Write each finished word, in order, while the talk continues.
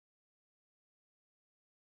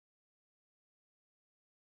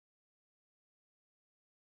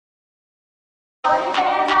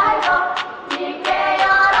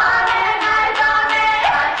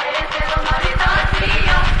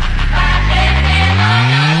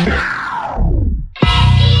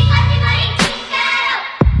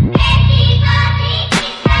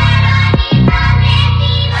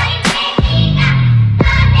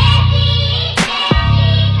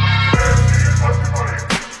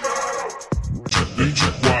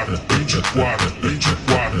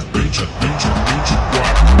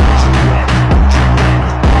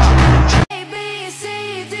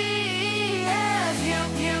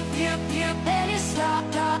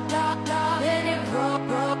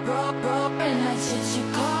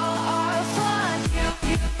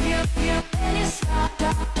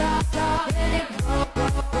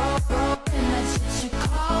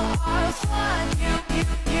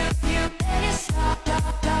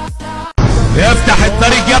افتح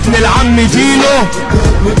الطريق يا ابن العم دينه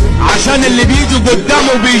عشان اللي بيجوا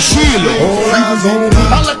قدامه بيشيله.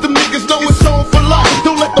 I let them niggas know it's on for life.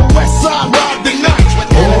 Don't let the west side ride the night.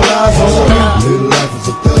 All eyes on me. Little life is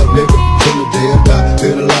a thug nigga. Till the day I die.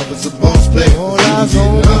 Little life is a boss player. All eyes on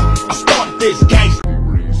me. I started this gangsta. The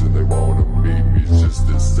reason they wanna meet me is just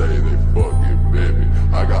to say they fucking met me.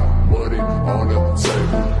 I got money on the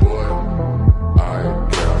table, boy. I ain't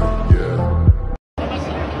counting yet.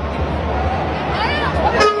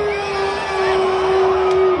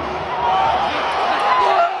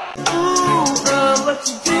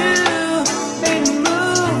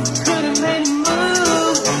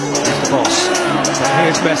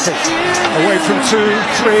 Here's Messi, away from 2,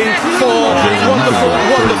 3, 4, wonderful,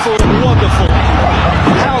 wonderful, wonderful.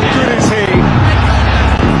 How good is he?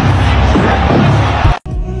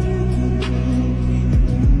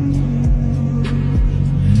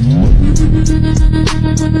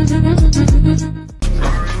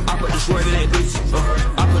 I put the swerve in that bitch,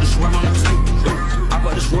 I put the swerve on the tape, I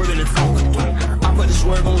put the swerve in the funk, I put the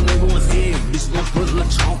swerve on nigga one head, bitch gon' put a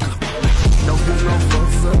little chunk. Don't do no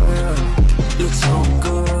fuss, look so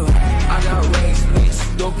good. I got race, bitch,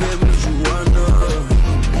 don't pay me what you wonder.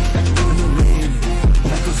 Do you mean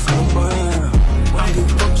like a slumber? I do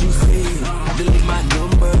what you feel, delete my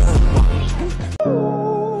number.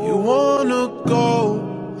 You wanna go?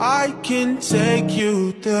 I can take you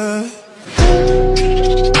there.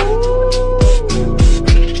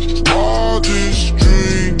 All these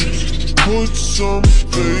dreams put some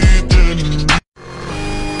faith in me.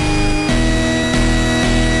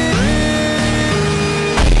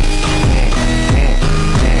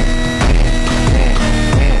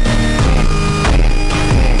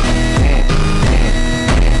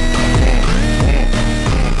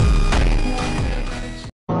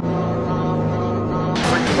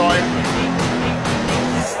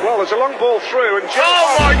 Well, there's a long ball through and...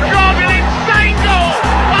 Oh my God, an insane goal!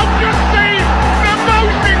 I've just seen the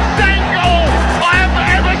most insane goal I have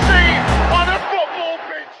ever seen on a football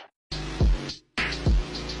pitch!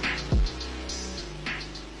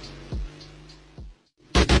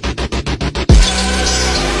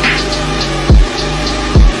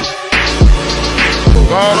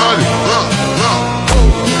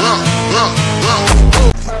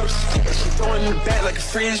 Throwing in the back like a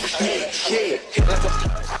fridge, hit like a...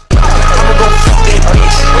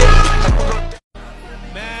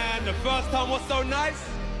 Man, the first time was so nice,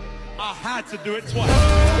 I had to do it twice.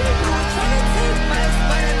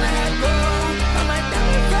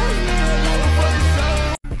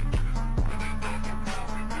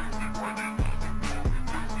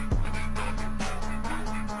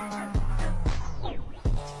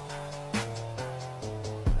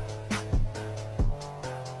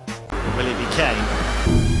 Will it be Kane?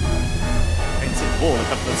 Into the wall a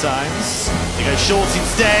couple of times. He goes short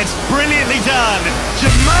instead. Brilliantly done!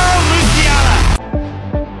 Jamal Musiala!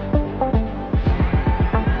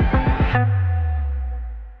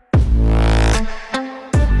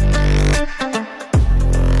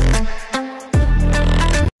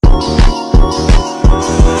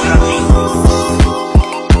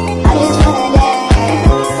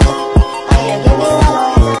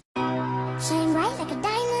 Shine bright like a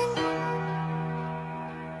diamond.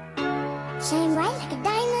 Shine bright like a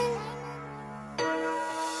diamond.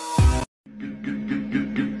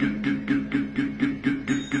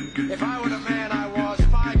 If I were the man I was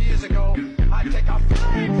 5 years ago, I'd take a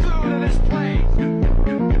flamethrower to this place!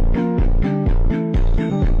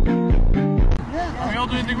 Are we all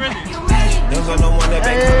doing the gritty? There's no one that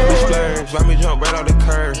back to the splurge. Why me jump right off the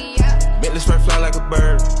curb? Bentley straight fly like a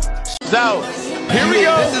bird. So, here we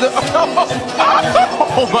go! This is the,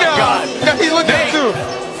 oh my God! No, he's looking at too!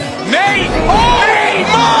 Nate! Oh my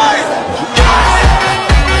God!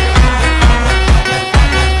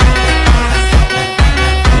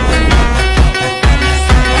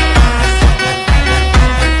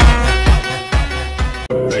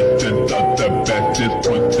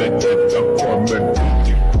 Ele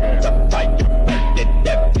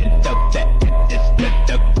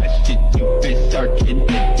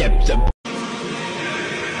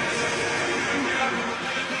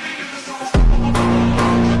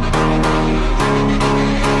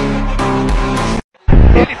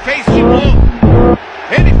fez de novo.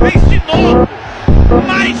 Ele fez de novo.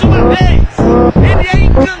 Mais uma vez. Ele é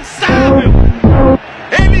incansável.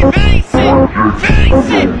 Ele vence,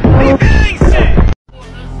 vence e vence.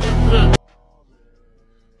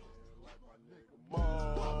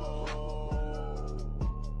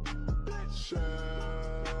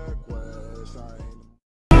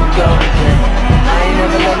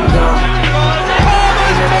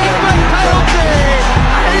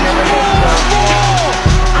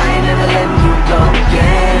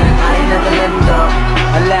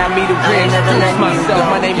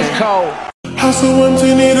 House so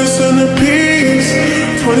empty, need a centerpiece.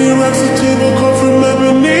 20 racks of table come from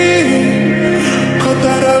ebony. Cut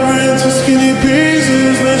that ivory into skinny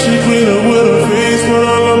pieces. Then she clean up with her face, but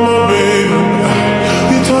I love my baby.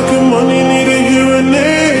 You talking money, need a hearing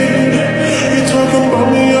aid. You talking about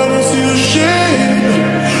me, I don't see the shade.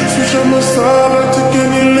 Switch up my style, I took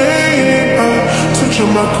any lane. Switch up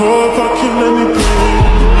my core if I kill any pain.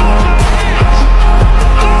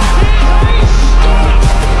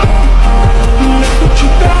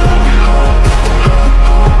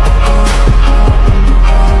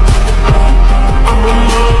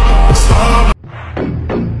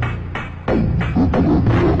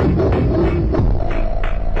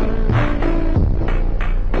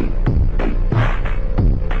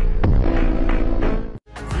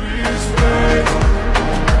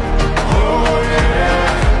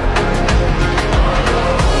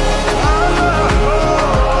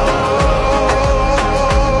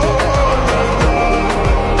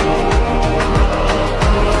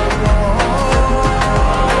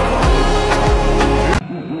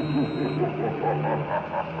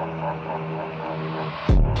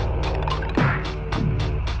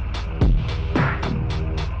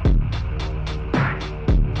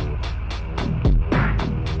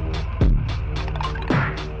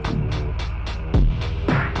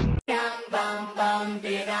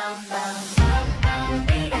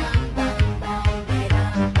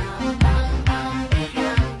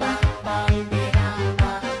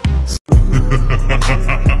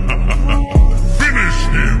 Finish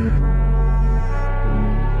him!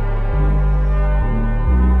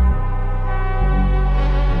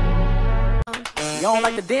 You don't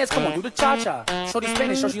like the dance? Come on, do the cha-cha. Shorty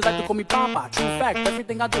Spanish, so she like to call me Papa. True fact,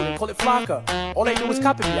 everything I do, they call it flaca. All they do is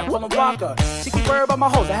copy me, I call them rocker. She keep worried about my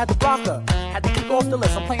hoes, I had to block her. Had to kick her off the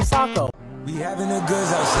list, I'm playing soccer. We having the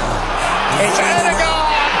goods outside. It's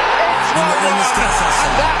Erdogan! It's 1-1!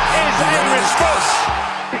 And that is a response!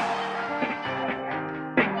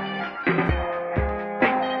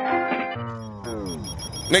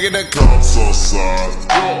 Nigga, the cops outside,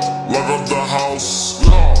 lock up the house.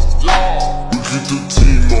 We keep the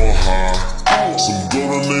team on high, some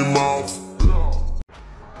gold in their mouth.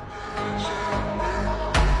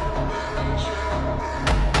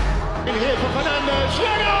 In here for Fernandez,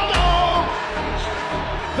 Ronaldo!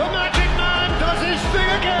 The magic man does his thing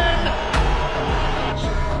again!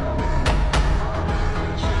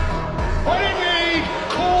 Winning lead,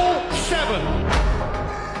 call 7.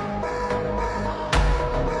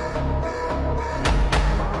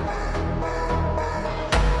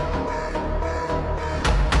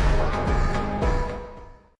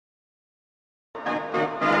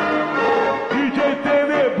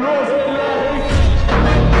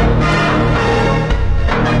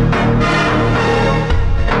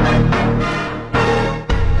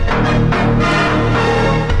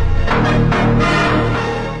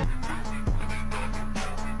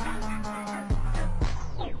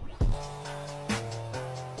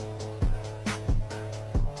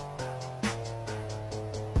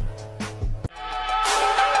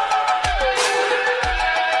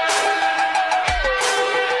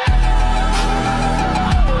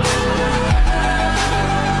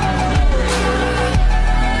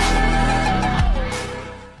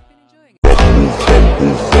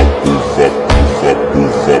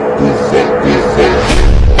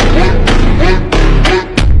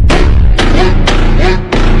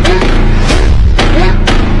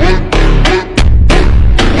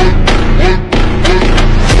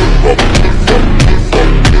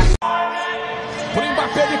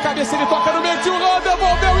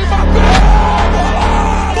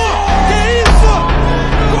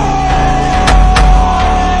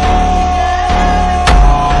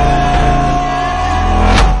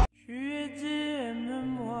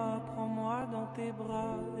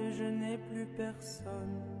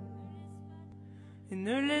 Et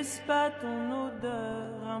ne laisse pas ton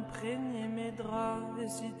odeur imprégner mes draps. Et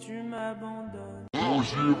si tu m'abandonnes.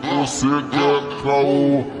 Hoje você quer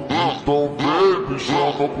caô, então baby,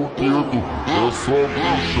 joga com o dedo. É só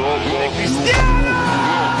Jogo no Bernabéu.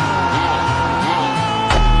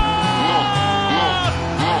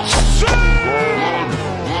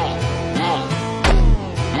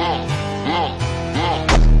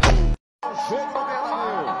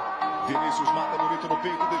 Vinícius mata bonito no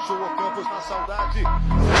peito, deixou o Campos na saudade.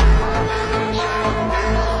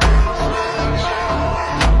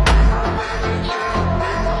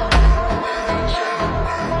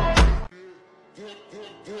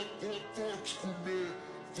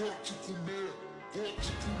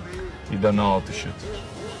 He doesn't know how to shoot.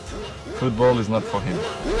 Football is not for him.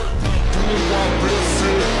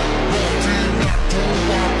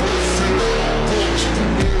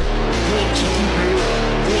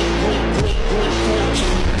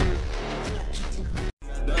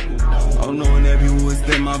 I don't know if you would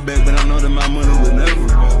stay my back, but I know that my money will